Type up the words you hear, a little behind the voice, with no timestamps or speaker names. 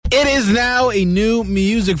It is now a new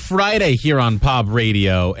Music Friday here on Pop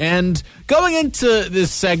Radio. And going into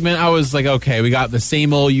this segment, I was like, okay, we got the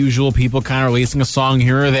same old usual people kind of releasing a song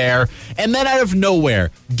here or there. And then out of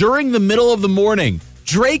nowhere, during the middle of the morning,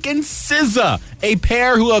 Drake and SZA, a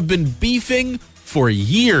pair who have been beefing for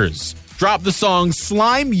years, dropped the song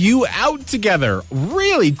Slime You Out together.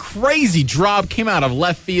 Really crazy drop, came out of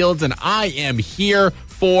left field, and I am here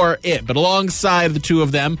for it. But alongside the two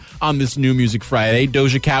of them on this new Music Friday,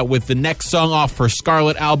 Doja Cat with the next song off her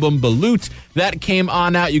Scarlet album, Balut, that came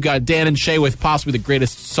on out. You got Dan and Shay with possibly the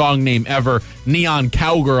greatest song name ever, Neon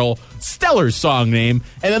Cowgirl, stellar song name.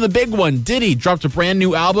 And then the big one, Diddy, dropped a brand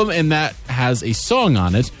new album, and that has a song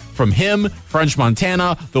on it from him, French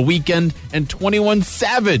Montana, The Weeknd, and 21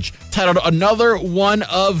 Savage, titled Another One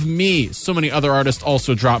of Me. So many other artists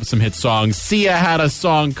also dropped some hit songs. Sia had a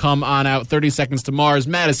song come on out, 30 Seconds to Mars,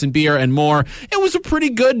 Madison Beer, and more. It was a pretty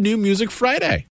good new Music Friday.